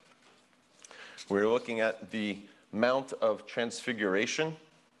We're looking at the Mount of Transfiguration.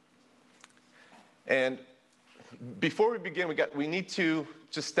 And before we begin, we need to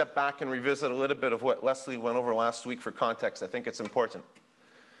just step back and revisit a little bit of what Leslie went over last week for context. I think it's important.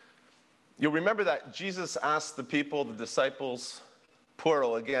 You'll remember that Jesus asked the people, the disciples,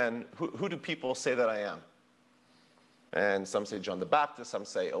 plural again, who do people say that I am? And some say John the Baptist, some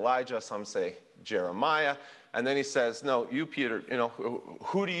say Elijah, some say Jeremiah. And then he says, no, you, Peter,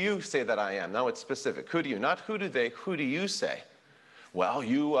 who do you say that I am? Now it's specific. Who do you? Not who do they, who do you say? Well,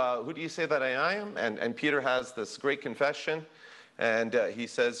 who do you say that I am? And Peter has this great confession, and he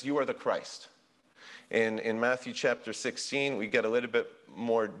says, you are the Christ. In Matthew chapter 16, we get a little bit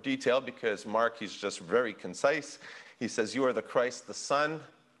more detail because Mark, he's just very concise. He says, you are the Christ, the Son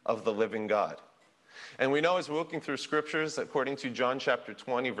of the living God. And we know as we're looking through scriptures, according to John chapter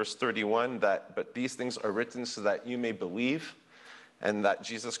 20, verse 31, but these things are written so that you may believe, and that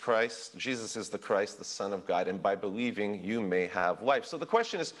Jesus is the Christ, the Son of God, and by believing you may have life. So the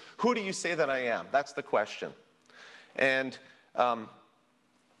question is, who do you say that I am? That's the question. And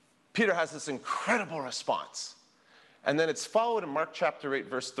Peter has this incredible response. And then it's followed in Mark chapter 8,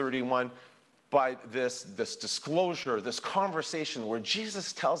 verse 31, by this disclosure, this conversation where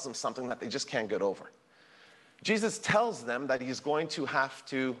Jesus tells them something that they just can't get over. Jesus tells them that he's going to have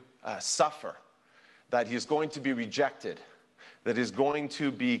to suffer, that he's going to be rejected, that he's going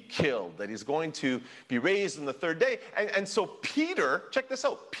to be killed, that he's going to be raised on the third day. And so Peter, check this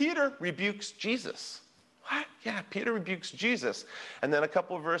out, Peter rebukes Jesus. What? Yeah, Peter rebukes Jesus. And then a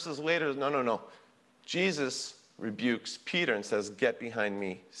couple of verses later, no. Jesus rebukes Peter and says, get behind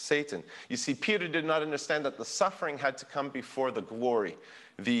me, Satan. You see, Peter did not understand that the suffering had to come before the glory,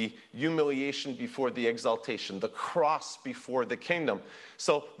 the humiliation before the exaltation, the cross before the kingdom.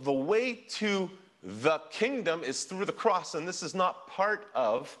 So the way to the kingdom is through the cross, and this is not part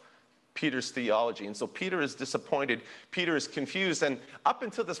of Peter's theology. And so Peter is disappointed. Peter is confused. And up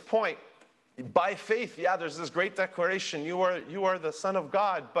until this point, by faith, yeah, there's this great declaration, you are the Son of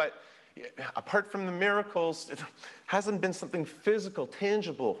God, but apart from the miracles, it hasn't been something physical,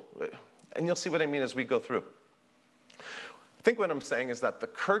 tangible. And you'll see what I mean as we go through. I think what I'm saying is that the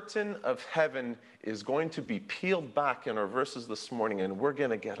curtain of heaven is going to be peeled back in our verses this morning, and we're going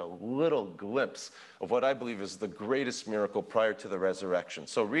to get a little glimpse of what I believe is the greatest miracle prior to the resurrection.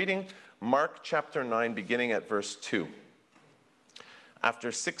 So reading Mark chapter 9, beginning at verse 2.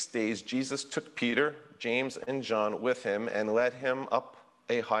 After 6 days, Jesus took Peter, James, and John with him and led him up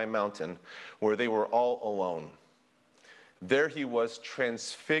a high mountain where they were all alone. There he was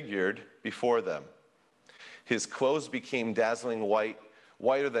transfigured before them. His clothes became dazzling white,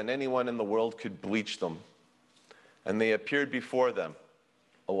 whiter than anyone in the world could bleach them. And they appeared before them,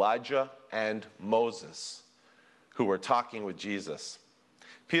 Elijah and Moses, who were talking with Jesus.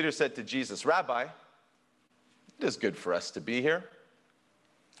 Peter said to Jesus, Rabbi, it is good for us to be here.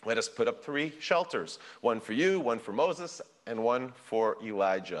 Let us put up 3 shelters, one for you, one for Moses, and one for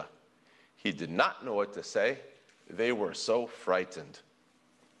Elijah. He did not know what to say. They were so frightened.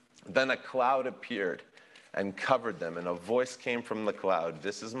 Then a cloud appeared and covered them, and a voice came from the cloud,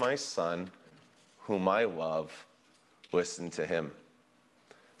 this is my son, whom I love. Listen to him.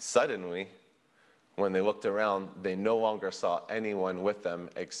 Suddenly, when they looked around, they no longer saw anyone with them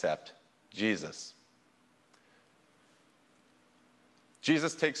except Jesus.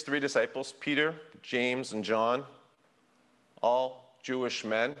 Jesus takes 3 disciples, Peter, James, and John, all Jewish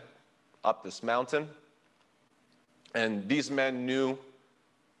men, up this mountain. And these men knew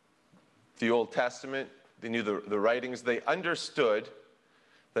the Old Testament. They knew the writings. They understood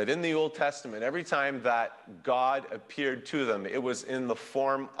that in the Old Testament, every time that God appeared to them, it was in the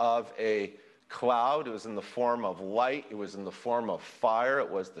form of a cloud. It was in the form of light. It was in the form of fire. It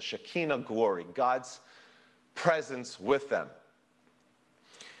was the Shekinah glory, God's presence with them.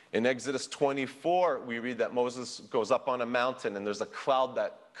 In Exodus 24, we read that Moses goes up on a mountain and there's a cloud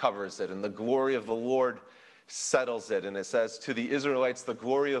that covers it, and the glory of the Lord settles it. And it says, to the Israelites, the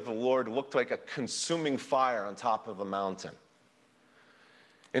glory of the Lord looked like a consuming fire on top of a mountain.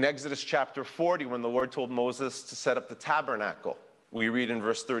 In Exodus chapter 40, when the Lord told Moses to set up the tabernacle, we read in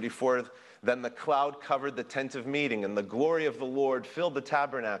verse 34, then the cloud covered the tent of meeting, and the glory of the Lord filled the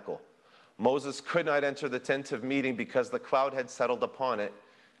tabernacle. Moses could not enter the tent of meeting because the cloud had settled upon it,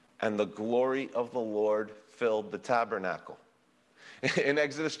 and the glory of the Lord filled the tabernacle. In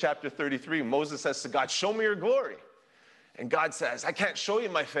Exodus chapter 33, Moses says to God, show me your glory. And God says, I can't show you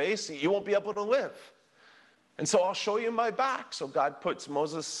my face. You won't be able to live. And so I'll show you my back. So God puts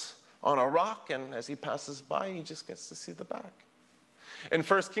Moses on a rock, and as he passes by, he just gets to see the back. In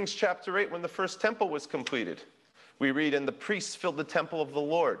 1 Kings chapter 8, when the first temple was completed, we read, and the priests filled the temple of the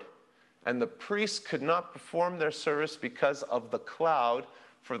Lord, and the priests could not perform their service because of the cloud,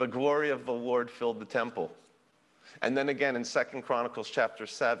 for the glory of the Lord filled the temple. And then again in 2 Chronicles chapter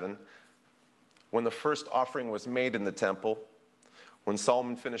 7, when the first offering was made in the temple, when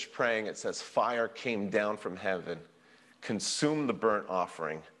Solomon finished praying, it says, fire came down from heaven, consumed the burnt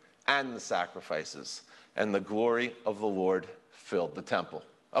offering and the sacrifices, and the glory of the Lord filled the temple.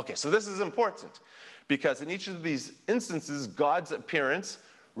 Okay, so this is important because in each of these instances, God's appearance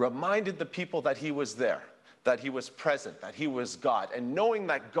reminded the people that he was there, that he was present, that he was God. And knowing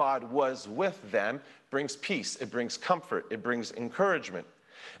that God was with them brings peace, it brings comfort, it brings encouragement.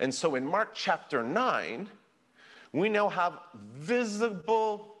 And so in Mark chapter 9, we now have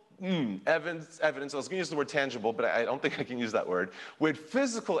visible evidence. I was going to use the word tangible, but I don't think I can use that word. With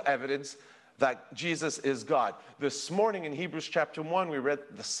physical evidence that Jesus is God. This morning in Hebrews chapter 1, we read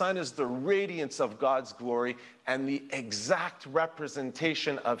the Son is the radiance of God's glory and the exact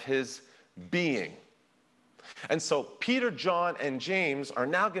representation of his being. And so Peter, John, and James are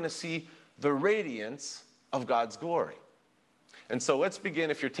now going to see the radiance of God's glory. And so let's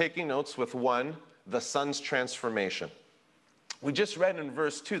begin, if you're taking notes, with 1, the Son's transformation. We just read in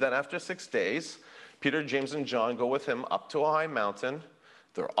verse 2 that after 6 days, Peter, James, and John go with him up to a high mountain.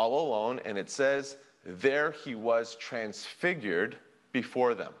 They're all alone, and it says, there he was transfigured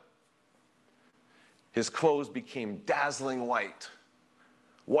before them. His clothes became dazzling white,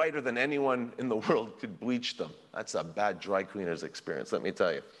 whiter than anyone in the world could bleach them. That's a bad dry cleaner's experience, let me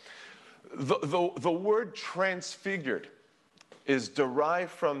tell you. The word transfigured is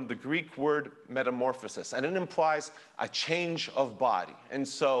derived from the Greek word metamorphosis, and it implies a change of body. And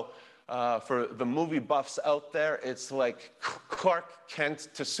so for the movie buffs out there, it's like Clark Kent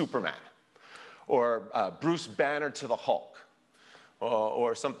to Superman, or Bruce Banner to the Hulk,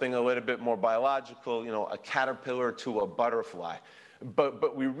 or something a little bit more biological, you know, a caterpillar to a butterfly.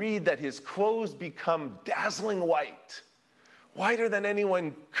 But we read that his clothes become dazzling white, whiter than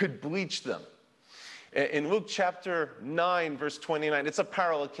anyone could bleach them. In Luke chapter 9, verse 29, it's a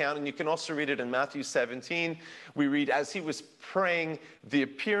parallel account, and you can also read it in Matthew 17. We read, as he was praying, the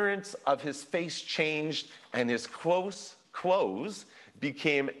appearance of his face changed, and his clothes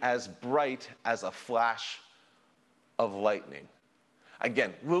became as bright as a flash of lightning.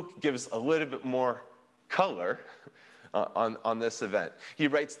 Again, Luke gives a little bit more color on this event. He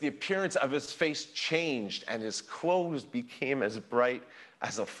writes, the appearance of his face changed, and his clothes became as bright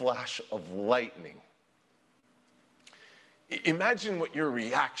as a flash of lightning. Imagine what your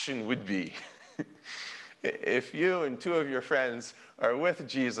reaction would be if you and 2 of your friends are with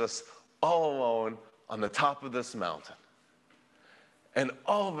Jesus all alone on the top of this mountain. And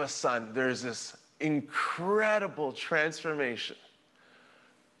all of a sudden, there's this incredible transformation.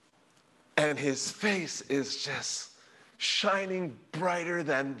 And his face is just shining brighter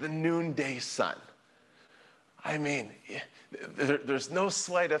than the noonday sun. I mean, there's no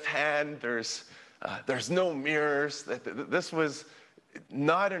sleight of hand, there's no mirrors. This was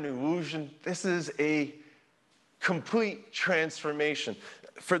not an illusion. This is a complete transformation.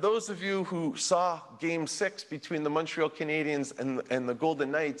 For those of you who saw Game 6 between the Montreal Canadiens and the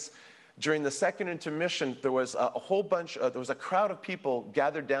Golden Knights, during the second intermission, there was a whole bunch, there was a crowd of people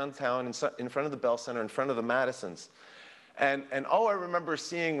gathered downtown in front of the Bell Center, in front of the Madisons. And all I remember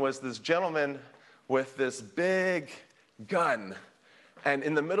seeing was this gentleman with this big gun. And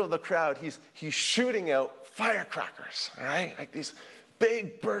in the middle of the crowd, he's shooting out firecrackers, all right? Like these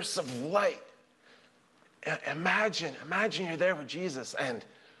big bursts of light. Imagine you're there with Jesus, and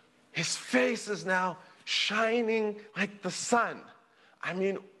his face is now shining like the sun. I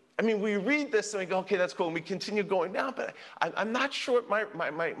mean, we read this and we go, okay, that's cool, and we continue going down, but I'm not sure what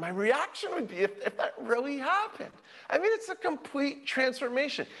my reaction would be if that really happened. I mean, it's a complete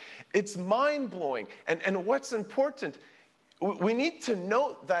transformation. It's mind-blowing. And what's important, we need to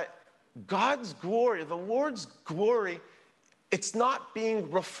note that God's glory, the Lord's glory, it's not being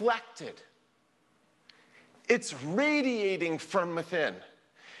reflected. It's radiating from within.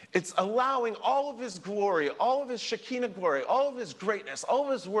 It's allowing all of his glory, all of his Shekinah glory, all of his greatness, all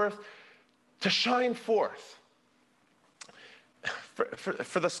of his worth to shine forth.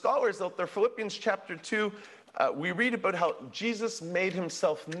 For the scholars out there, Philippians chapter 2, we read about how Jesus made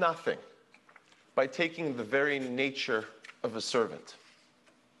himself nothing by taking the very nature of a servant.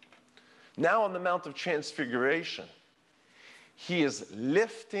 Now on the Mount of Transfiguration, he is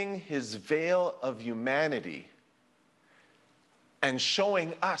lifting his veil of humanity and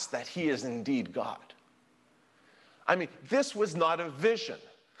showing us that he is indeed God. I mean, this was not a vision.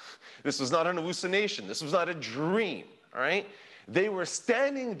 This was not an hallucination. This was not a dream, all right? They were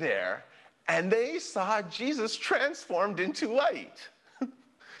standing there and they saw Jesus transformed into light.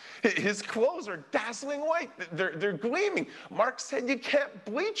 His clothes are dazzling white. They're gleaming. Mark said you can't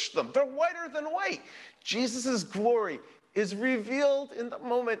bleach them. They're whiter than white. Jesus' glory is revealed in the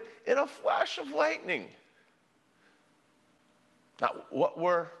moment in a flash of lightning. Now, look,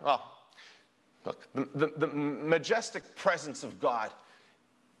 the majestic presence of God,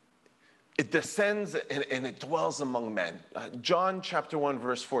 it descends and it dwells among men. John chapter 1,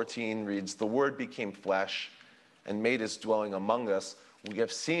 verse 14 reads, "The Word became flesh and made his dwelling among us. We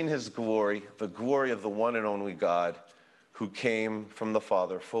have seen his glory, the glory of the one and only God, who came from the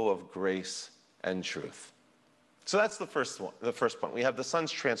Father, full of grace and truth." So that's the first point. We have the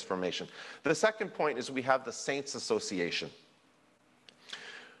Son's transformation. The second point is we have the saints' association.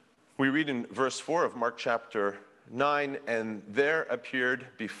 We read in verse 4 of Mark chapter 9, "And there appeared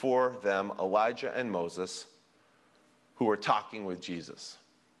before them Elijah and Moses, who were talking with Jesus."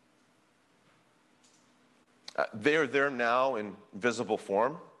 They're there now in visible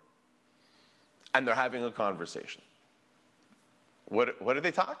form, and they're having a conversation. What are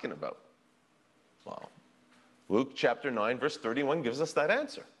they talking about? Well, Luke chapter 9, verse 31 gives us that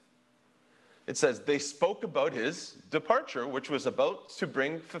answer. It says, "They spoke about his departure, which was about to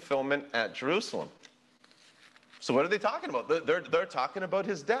bring fulfillment at Jerusalem." So what are they talking about? They're talking about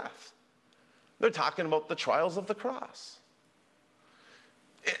his death. They're talking about the trials of the cross.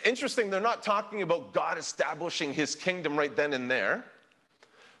 Interesting, they're not talking about God establishing his kingdom right then and there.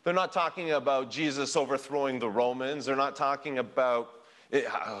 They're not talking about Jesus overthrowing the Romans. They're not talking about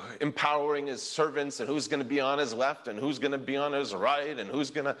empowering his servants and who's going to be on his left and who's going to be on his right and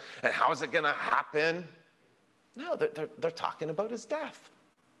how is it going to happen. No, they're talking about his death.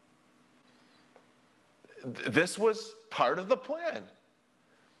 This was part of the plan.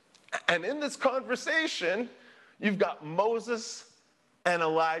 And in this conversation, you've got Moses and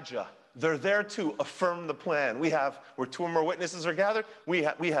Elijah. They're there to affirm the plan. Where two or more witnesses are gathered, we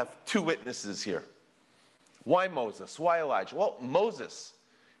have two witnesses here. Why Moses? Why Elijah? Well, Moses,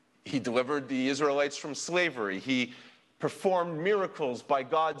 he delivered the Israelites from slavery. He performed miracles by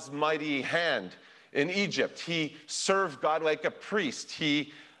God's mighty hand in Egypt. He served God like a priest.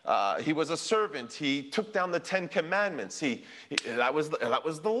 He was a servant. He took down the 10 Commandments. That was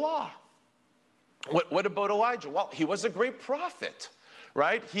the law. What about Elijah? Well, he was a great prophet.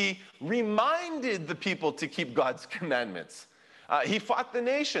 Right? He reminded the people to keep God's commandments. He fought the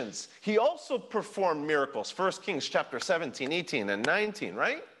nations. He also performed miracles. 1 Kings chapter 17, 18, and 19,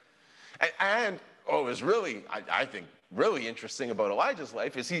 right? And what was really, I think, really interesting about Elijah's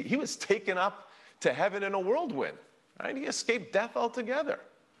life is he was taken up to heaven in a whirlwind. Right? He escaped death altogether.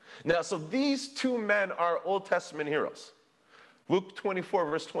 Now, so these two men are Old Testament heroes. Luke 24,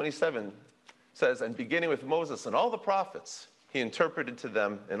 verse 27 says, "And beginning with Moses and all the prophets, he interpreted to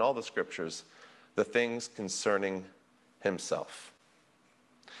them in all the scriptures the things concerning himself."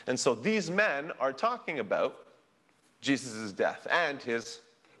 And so these men are talking about Jesus' death and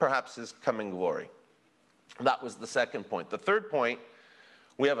perhaps his coming glory. That was the second point. The third point,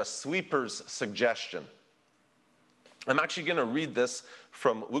 we have a sweeper's suggestion. I'm actually going to read this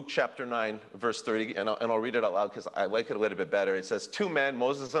from Luke chapter 9, verse 30, and I'll read it out loud because I like it a little bit better. It says, "Two men,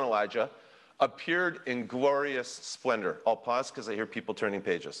 Moses and Elijah, appeared in glorious splendor." I'll pause because I hear people turning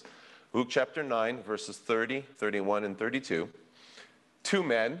pages. Luke chapter 9, verses 30, 31, and 32. Two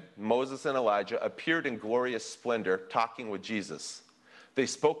men, Moses and Elijah, appeared in glorious splendor talking with Jesus. They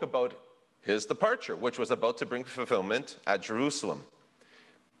spoke about his departure, which was about to bring fulfillment at Jerusalem.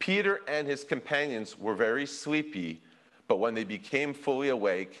 Peter and his companions were very sleepy, but when they became fully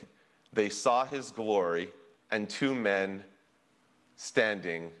awake, they saw his glory and two men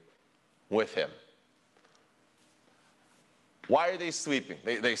standing with him. Why are they sleeping?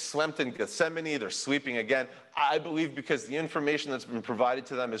 They slept in Gethsemane, they're sleeping again. I believe because the information that's been provided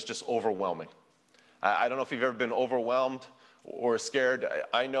to them is just overwhelming. I don't know if you've ever been overwhelmed or scared.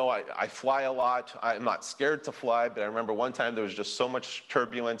 I know I fly a lot. I'm not scared to fly, but I remember one time there was just so much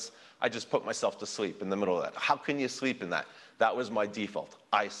turbulence, I just put myself to sleep in the middle of that. How can you sleep in that? That was my default.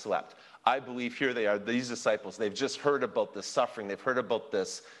 I slept. I believe here they are, these disciples, they've just heard about this suffering. They've heard about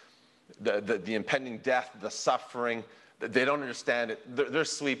this, the impending death, the suffering. They don't understand it. They're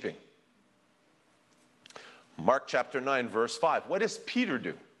sleeping. Mark chapter 9, verse 5. What does Peter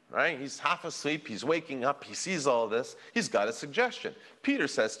do? Right? He's half asleep. He's waking up. He sees all this. He's got a suggestion. Peter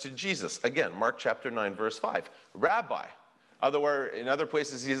says to Jesus, again, Mark chapter 9, verse 5, "Rabbi." In other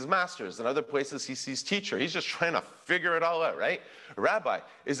places, he sees masters. In other places, he sees teacher. He's just trying to figure it all out, right? "Rabbi,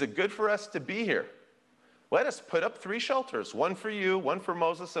 is it good for us to be here? Let us put up 3 shelters, one for you, one for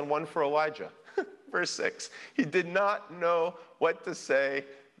Moses, and one for Elijah." Verse 6, he did not know what to say.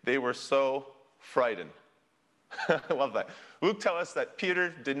 They were so frightened. I love that. Luke tells us that Peter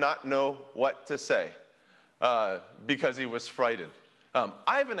did not know what to say because he was frightened.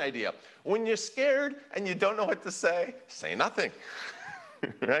 I have an idea. When you're scared and you don't know what to say nothing,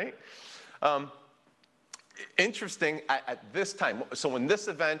 right? Interesting, at this time, so when this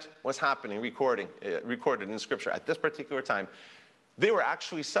event was happening, recorded in Scripture, at this particular time, they were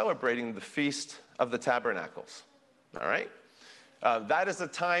actually celebrating the Feast of the Tabernacles, all right? That is a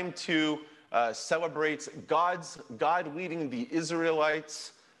time to celebrate God leading the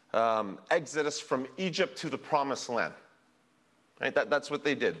Israelites' exodus from Egypt to the Promised Land. Right? That's what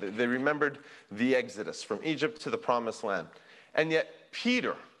they did. They remembered the exodus from Egypt to the Promised Land. And yet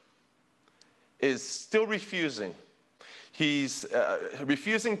Peter is still refusing. He's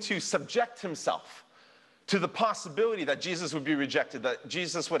refusing to subject himself to the possibility that Jesus would be rejected, that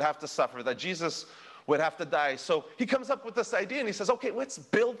Jesus would have to suffer, that Jesus would have to die. So he comes up with this idea and he says, okay, let's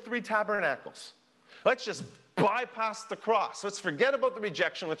build 3 tabernacles. Let's just bypass the cross. Let's forget about the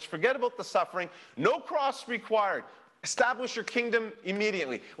rejection. Let's forget about the suffering. No cross required. Establish your kingdom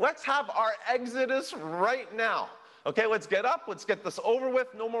immediately. Let's have our exodus right now. Okay, let's get up. Let's get this over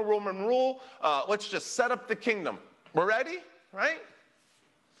with. No more Roman rule. Let's just set up the kingdom. We're ready, right?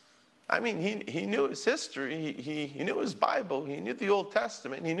 I mean, he knew his history. He knew his Bible. He knew the Old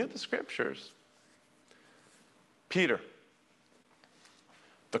Testament. He knew the Scriptures. Peter,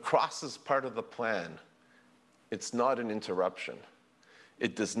 the cross is part of the plan. It's not an interruption.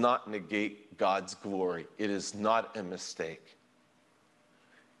 It does not negate God's glory. It is not a mistake.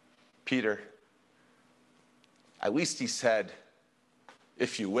 Peter, at least he said,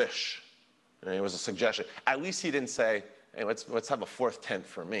 if you wish. And it was a suggestion. At least he didn't say, hey, let's have a 4th tent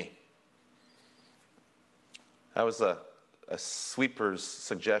for me. That was a sweeper's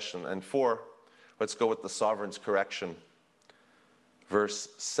suggestion. And 4, let's go with the sovereign's correction. Verse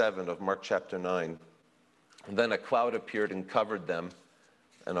 7 of Mark chapter 9. And then a cloud appeared and covered them,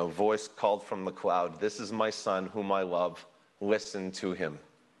 and a voice called from the cloud, "This is my son whom I love. Listen to him."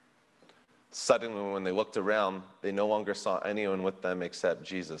 Suddenly, when they looked around, they no longer saw anyone with them except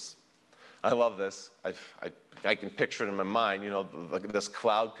Jesus. I love this. I can picture it in my mind. You know, this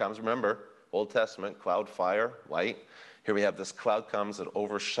cloud comes. Remember, Old Testament, cloud, fire, light. Here we have this cloud comes, it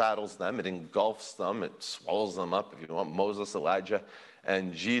overshadows them, it engulfs them, it swallows them up, if you want, Moses, Elijah,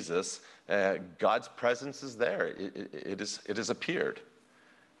 and Jesus. God's presence is there. It has appeared.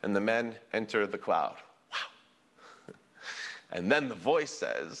 And the men enter the cloud. Wow. And then the voice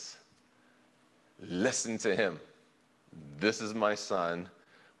says, "Listen to him. This is my son,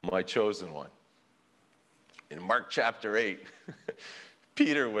 my chosen one." In Mark chapter 8,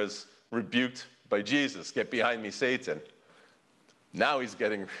 Peter was rebuked by Jesus. "Get behind me, Satan." Now he's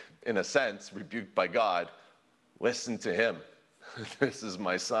getting, in a sense, rebuked by God. Listen to him. This is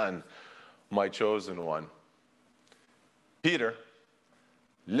my son, my chosen one. Peter,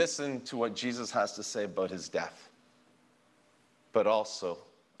 listen to what Jesus has to say about his death, but also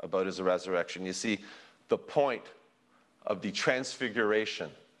about his resurrection. You see, the point of the transfiguration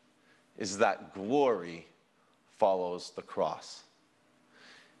is that glory follows the cross.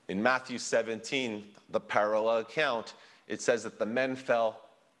 In Matthew 17, the parallel account, it says that the men fell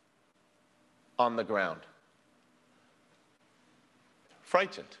on the ground.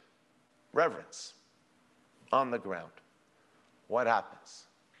 Frightened, reverence, on the ground. What happens?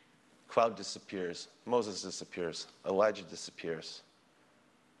 Cloud disappears, Moses disappears, Elijah disappears.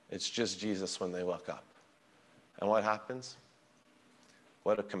 It's just Jesus when they look up. And what happens?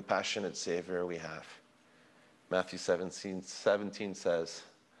 What a compassionate Savior we have. Matthew 17 says,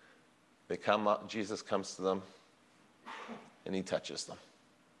 they come up, Jesus comes to them, and he touches them.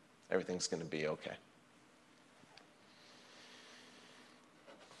 Everything's going to be okay.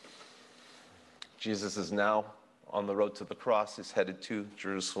 Jesus is now on the road to the cross. He's headed to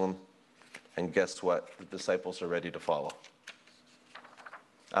Jerusalem. And guess what? The disciples are ready to follow.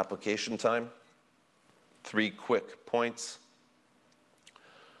 Application time. 3 quick points.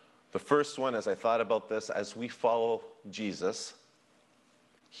 The first one, as I thought about this, as we follow Jesus,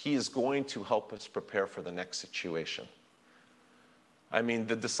 he is going to help us prepare for the next situation. I mean,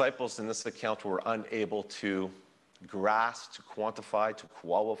 the disciples in this account were unable to grasp, to quantify, to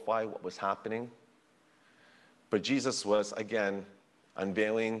qualify what was happening. But Jesus was, again,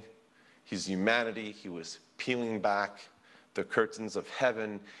 unveiling his humanity. He was peeling back the curtains of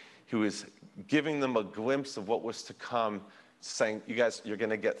heaven. He was giving them a glimpse of what was to come, saying, you guys, you're going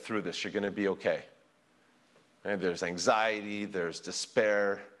to get through this. You're going to be okay. And there's anxiety, there's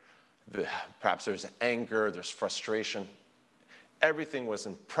despair, perhaps there's anger, there's frustration. Everything was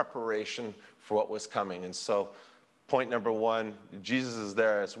in preparation for what was coming. And so Point number one, Jesus is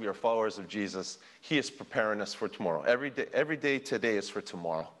there as we are followers of Jesus. He is preparing us for tomorrow. Every day today is for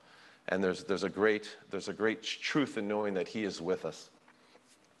tomorrow. And there's a great truth in knowing that he is with us.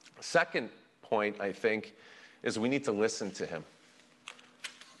 Second point, I think, is we need to listen to him.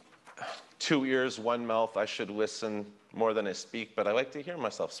 2 ears, 1 mouth, I should listen more than I speak, but I like to hear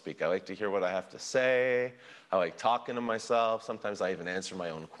myself speak. I like to hear what I have to say. I like talking to myself. Sometimes I even answer my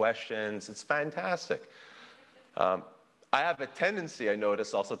own questions. It's fantastic. I have a tendency, I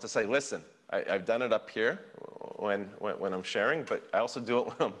notice, also to say, listen. I've done it up here when I'm sharing, but I also do it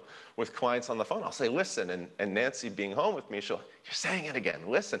when I'm with clients on the phone. I'll say, listen, and Nancy being home with me, you're saying it again,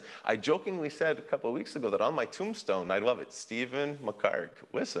 listen. I jokingly said a couple of weeks ago that on my tombstone, I love it, Stephen McCarg,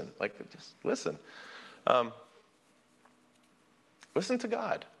 listen, just listen. Listen to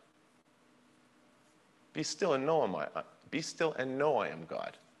God. Be still and know I am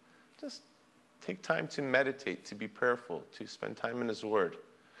God. Just take time to meditate, to be prayerful, to spend time in his word.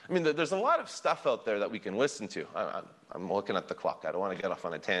 I mean, there's a lot of stuff out there that we can listen to. I'm looking at the clock. I don't want to get off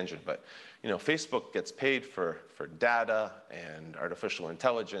on a tangent, but Facebook gets paid for data and artificial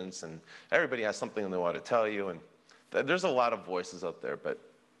intelligence, and everybody has something they want to tell you. And there's a lot of voices out there, but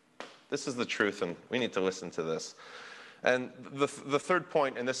this is the truth, and we need to listen to this. And the third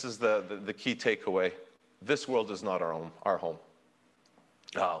point, and this is the key takeaway: this world is not our home.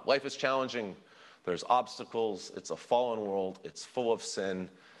 Life is challenging. There's obstacles. It's a fallen world. It's full of sin.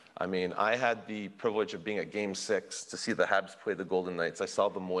 I mean, I had the privilege of being at Game 6 to see the Habs play the Golden Knights. I saw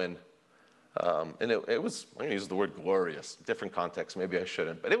them win. And it was, I'm going to use the word glorious. Different context, maybe I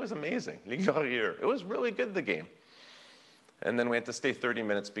shouldn't. But it was amazing. It was really good, the game. And then we had to stay 30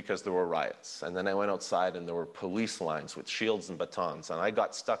 minutes because there were riots. And then I went outside and there were police lines with shields and batons. And I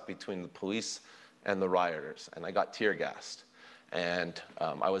got stuck between the police and the rioters. And I got tear gassed. And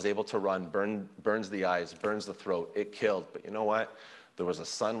I was able to run, burns the eyes, burns the throat. It killed. But you know what? There was a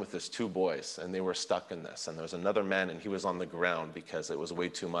son with his 2 boys, and they were stuck in this. And there was another man, and he was on the ground because it was way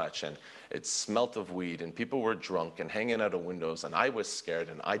too much. And it smelt of weed, and people were drunk and hanging out of windows. And I was scared,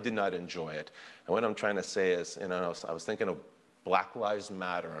 and I did not enjoy it. And what I'm trying to say is, I was thinking of Black Lives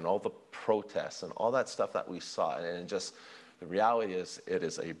Matter and all the protests and all that stuff that we saw. And just the reality is, it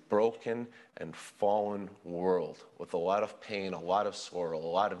is a broken and fallen world with a lot of pain, a lot of sorrow, a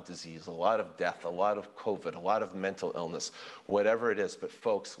lot of disease, a lot of death, a lot of COVID, a lot of mental illness, whatever it is. But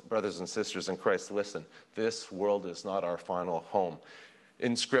folks, brothers and sisters in Christ, listen, this world is not our final home.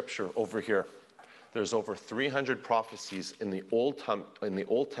 In Scripture, over here, there's over 300 prophecies in the Old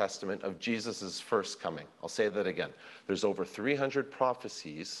Testament of Jesus' first coming. I'll say that again. There's over 300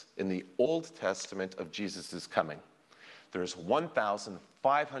 prophecies in the Old Testament of Jesus' coming. There's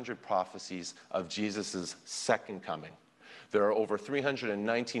 1,500 prophecies of Jesus' second coming. There are over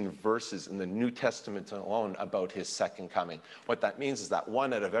 319 verses in the New Testament alone about his second coming. What that means is that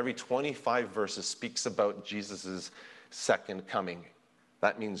 1 out of every 25 verses speaks about Jesus' second coming.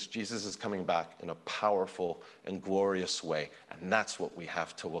 That means Jesus is coming back in a powerful and glorious way, and that's what we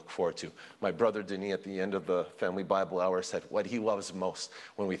have to look forward to. My brother Denis, at the end of the Family Bible Hour, said what he loves most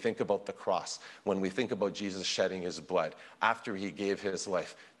when we think about the cross, when we think about Jesus shedding his blood after he gave his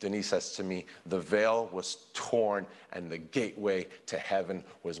life. Denis says to me, the veil was torn and the gateway to heaven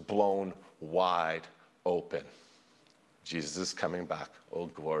was blown wide open. Jesus is coming back. Oh,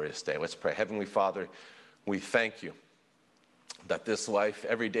 glorious day. Let's pray. Heavenly Father, we thank you that this life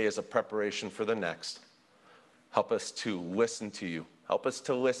every day is a preparation for the next. Help us to listen to you. Help us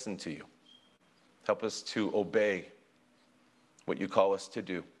to listen to you. Help us to obey what you call us to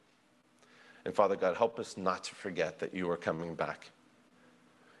do. And Father God, help us not to forget that you are coming back.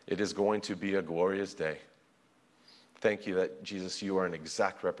 It is going to be a glorious day. Thank you that, Jesus, you are an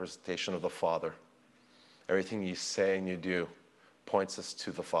exact representation of the Father. Everything you say and you do points us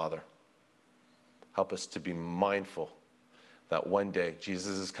to the Father. Help us to be mindful that one day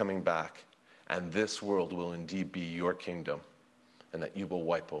Jesus is coming back and this world will indeed be your kingdom and that you will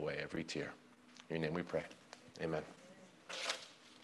wipe away every tear. In your name we pray. Amen.